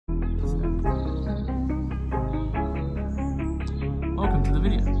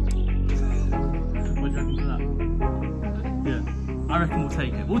video. What do you reckon for that? Yeah, I reckon we'll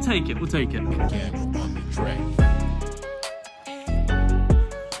take it. We'll take it. We'll take it.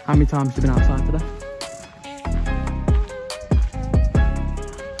 How many times have you been outside today?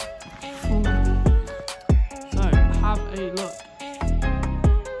 4. So, have a look.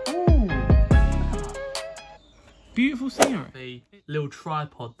 Ooh, look at that. Beautiful scenery. A little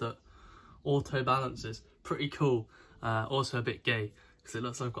tripod that auto balances. Pretty cool. Also a bit gay because it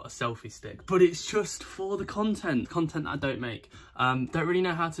looks like I've got a selfie stick. But it's just for the content that I don't make. Don't really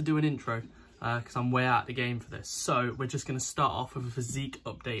know how to do an intro. Because I'm way out of the game for this. So we're just going to start off with a physique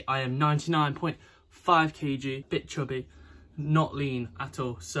update. I am 99.5 kg, bit chubby, not lean at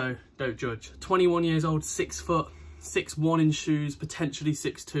all, so don't judge. 21 years old, 6 foot, 6'1" in shoes, potentially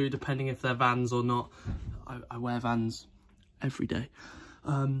 6'2", depending if they're Vans or not. I wear Vans every day.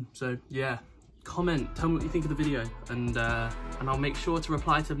 So yeah, comment, tell me what you think of the video, and I'll make sure to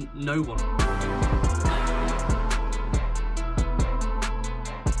reply to no one.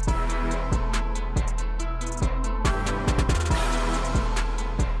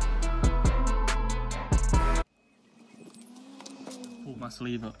 My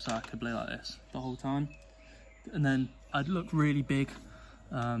sleeve up so I could play like this the whole time, and then I'd look really big,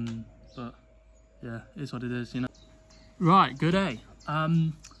 but yeah, it is what it is, you know. Right, good day.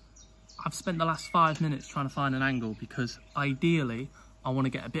 I've spent the last 5 minutes trying to find an angle because ideally I want to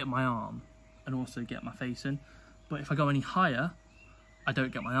get a bit of my arm and also get my face in, but if I go any higher I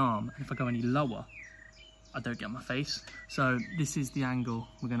don't get my arm, and if I go any lower I don't get my face. So this is the angle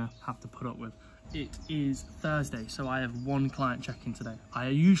we're gonna have to put up with. It is Thursday, so I have 1 client check-in today. I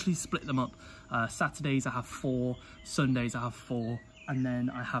usually split them up. Saturdays I have 4, Sundays I have 4, and then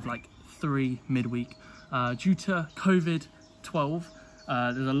I have like 3 midweek. Due to COVID-12,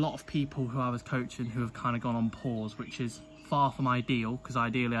 there's a lot of people who I was coaching who have kind of gone on pause, which is far from ideal, because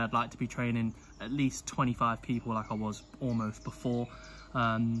ideally I'd like to be training at least 25 people like I was almost before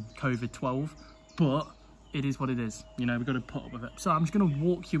COVID-12, but it is what it is, you know, we've got to put up with it. So I'm just going to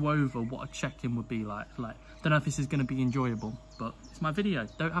walk you over what a check-in would be like. Don't know if this is going to be enjoyable, but it's my video.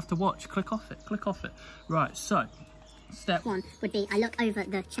 Don't have to watch. Click off it. Click off it. Right, so step 1 would be I look over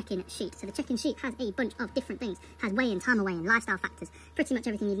the check-in sheet. So the check-in sheet has a bunch of different things. It has weigh-in, time away-in, lifestyle factors, pretty much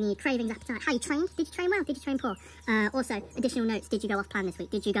everything you need, cravings, appetite, how you trained, did you train well, did you train poor? Also, additional notes, did you go off plan this week,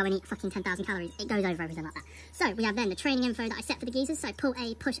 did you go and eat fucking 10,000 calories? It goes over everything like that. So we have then the training info that I set for the geezers. So pull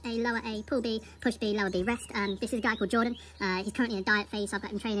A, push A, lower A, pull B, push B, lower B, rest. This is a guy called Jordan. He's currently in a diet phase, so I've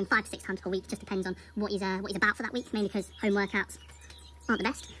got him training 5 to 6 times per week, just depends on what he's about for that week, mainly because home workouts aren't the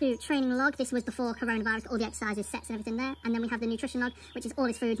best. Training log, this was before coronavirus, all the exercises, sets and everything there. And then we have the nutrition log, which is all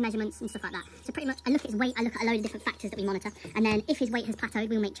his foods, measurements and stuff like that. So pretty much I look at his weight, I look at a load of different factors that we monitor, and then if his weight has plateaued,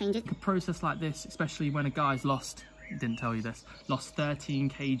 we'll make changes. A process like this, especially when a guy's lost, didn't tell you this, lost 13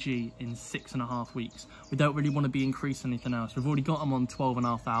 kg in 6.5 weeks. We don't really want to be increasing anything else. We've already got him on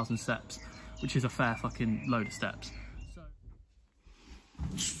 12,500 steps, which is a fair fucking load of steps.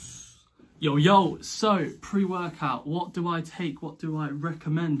 Yo, so pre-workout, what do I take? What do I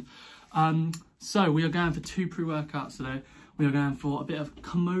recommend? So we are going for 2 pre-workouts today. We are going for a bit of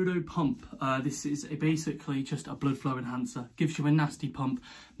Komodo pump. This is basically just a blood flow enhancer. Gives you a nasty pump,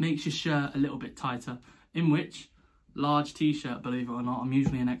 makes your shirt a little bit tighter, in which, large t-shirt, believe it or not, I'm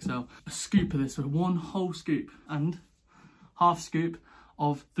usually an XL. A scoop of this, so 1 whole scoop and half scoop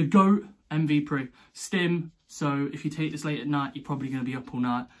of the GOAT MV Pre. Stim, so if you take this late at night, you're probably going to be up all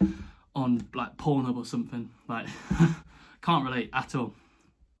night on like Pornhub or something. Like, can't relate at all.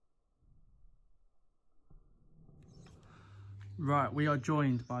 Right, we are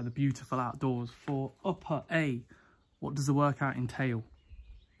joined by the beautiful outdoors for Upper A. What does the workout entail?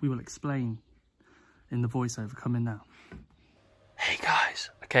 We will explain in the voiceover coming now. Hey guys.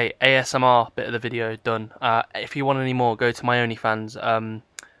 Okay, ASMR bit of the video done. If you want any more, go to my OnlyFans.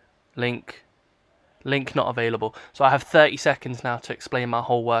 Link not available. So I have 30 seconds now to explain my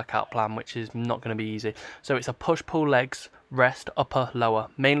whole workout plan, which is not going to be easy. So it's a push-pull legs, rest, upper, lower,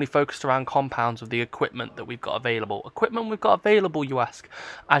 mainly focused around compounds of the equipment that we've got available. Equipment we've got available, you ask?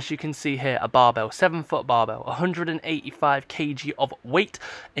 As you can see here, a barbell, 7-foot barbell, 185 kg of weight,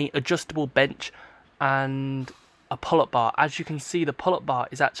 an adjustable bench, and a pull-up bar. As you can see, the pull-up bar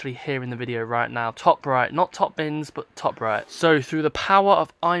is actually here in the video right now. Top right, not top bins, but top right. So through the power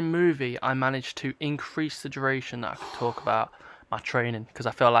of iMovie, I managed to increase the duration that I could talk about my training, because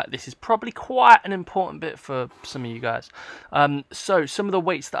I feel like this is probably quite an important bit for some of you guys. So some of the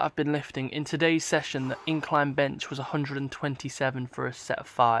weights that I've been lifting in today's session, the incline bench was 127 for a set of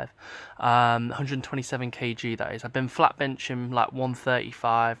 5, 127 kg that is. I've been flat benching like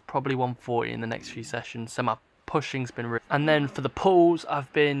 135, probably 140 in the next few sessions. So my pushing's been real. And then for the pulls,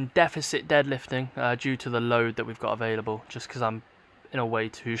 I've been deficit deadlifting due to the load that we've got available, just because I'm in a way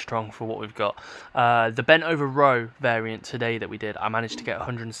too strong for what we've got. The bent over row variant today that we did, I managed to get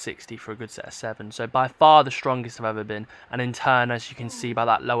 160 for a good set of 7. So by far the strongest I've ever been. And in turn, as you can see by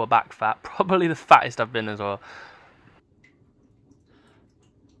that lower back fat, probably the fattest I've been as well.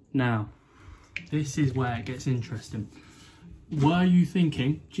 Now, this is where it gets interesting. Were you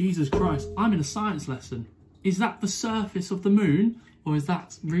thinking, Jesus Christ, I'm in a science lesson. Is that the surface of the moon, or is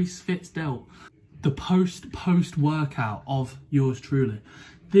that REECEFIT's delt? The post workout of yours truly.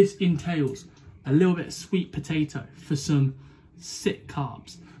 This entails a little bit of sweet potato for some sick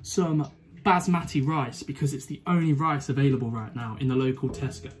carbs, some basmati rice because it's the only rice available right now in the local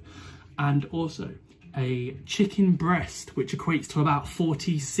Tesco, and also a chicken breast, which equates to about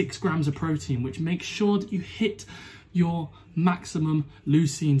 46 grams of protein, which makes sure that you hit your maximum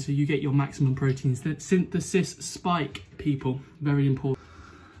leucine, so you get your maximum protein synthesis spike, people. Very important.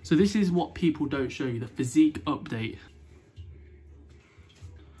 So this is what people don't show you, the physique update.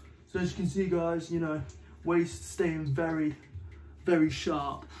 So as you can see, guys, you know, waist staying very, very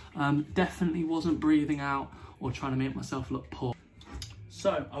sharp. Definitely wasn't breathing out or trying to make myself look poor.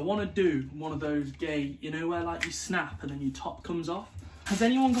 So I want to do one of those gay, you know, where like you snap and then your top comes off. Has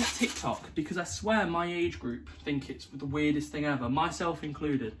anyone got TikTok? Because I swear my age group think it's the weirdest thing ever, myself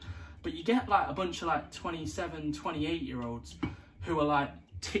included. But you get like a bunch of like 27, 28-year-olds who are like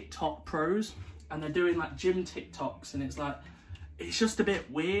TikTok pros, and they're doing like gym TikToks, and it's like, it's just a bit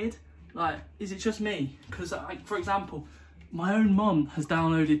weird. Like, is it just me? Because like, for example, my own mum has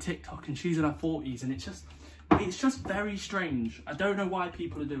downloaded TikTok and she's in her 40s, and it's just very strange. I don't know why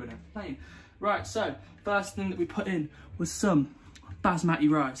people are doing it. Right, so first thing that we put in was some basmati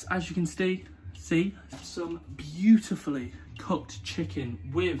rice. As you can see some beautifully cooked chicken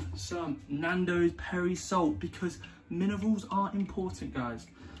with some Nando's peri salt, because minerals are important, guys.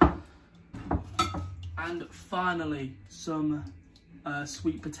 And finally, some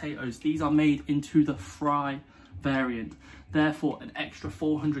sweet potatoes. These are made into the fry variant, therefore an extra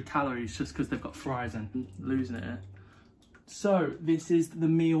 400 calories just because they've got fries in. I'm losing it here. So this is the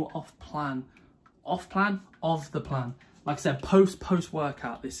meal of the plan. Like I said, post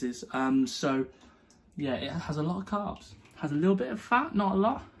workout this is. So yeah, it has a lot of carbs, has a little bit of fat, not a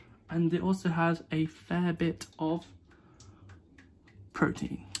lot, and it also has a fair bit of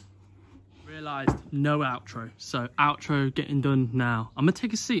protein. Realised no outro, so outro getting done now. I'm gonna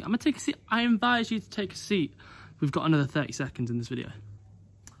take a seat. I invite you to take a seat. We've got another 30 seconds in this video.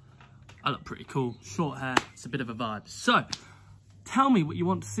 I look pretty cool, short hair, it's a bit of a vibe. So tell me what you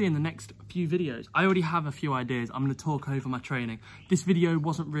want to see in the next few videos. I already have a few ideas. I'm going to talk over my training. This video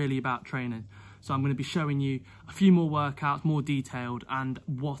wasn't really about training, so I'm going to be showing you a few more workouts, more detailed, and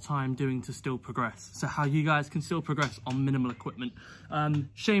what I'm doing to still progress. So how you guys can still progress on minimal equipment.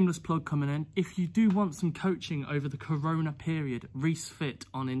 Shameless plug coming in. If you do want some coaching over the Corona period, REECEFIT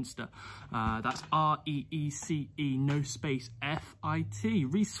on Insta. That's R-E-E-C-E, no space, F-I-T.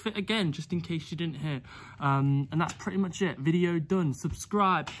 REECEFIT again, just in case you didn't hear. And that's pretty much it. Video done.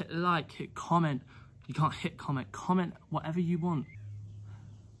 Subscribe, hit like, hit comment. You can't hit comment. Comment whatever you want.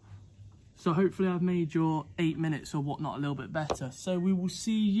 So hopefully I've made your 8 minutes or whatnot a little bit better. So we will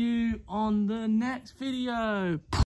see you on the next video.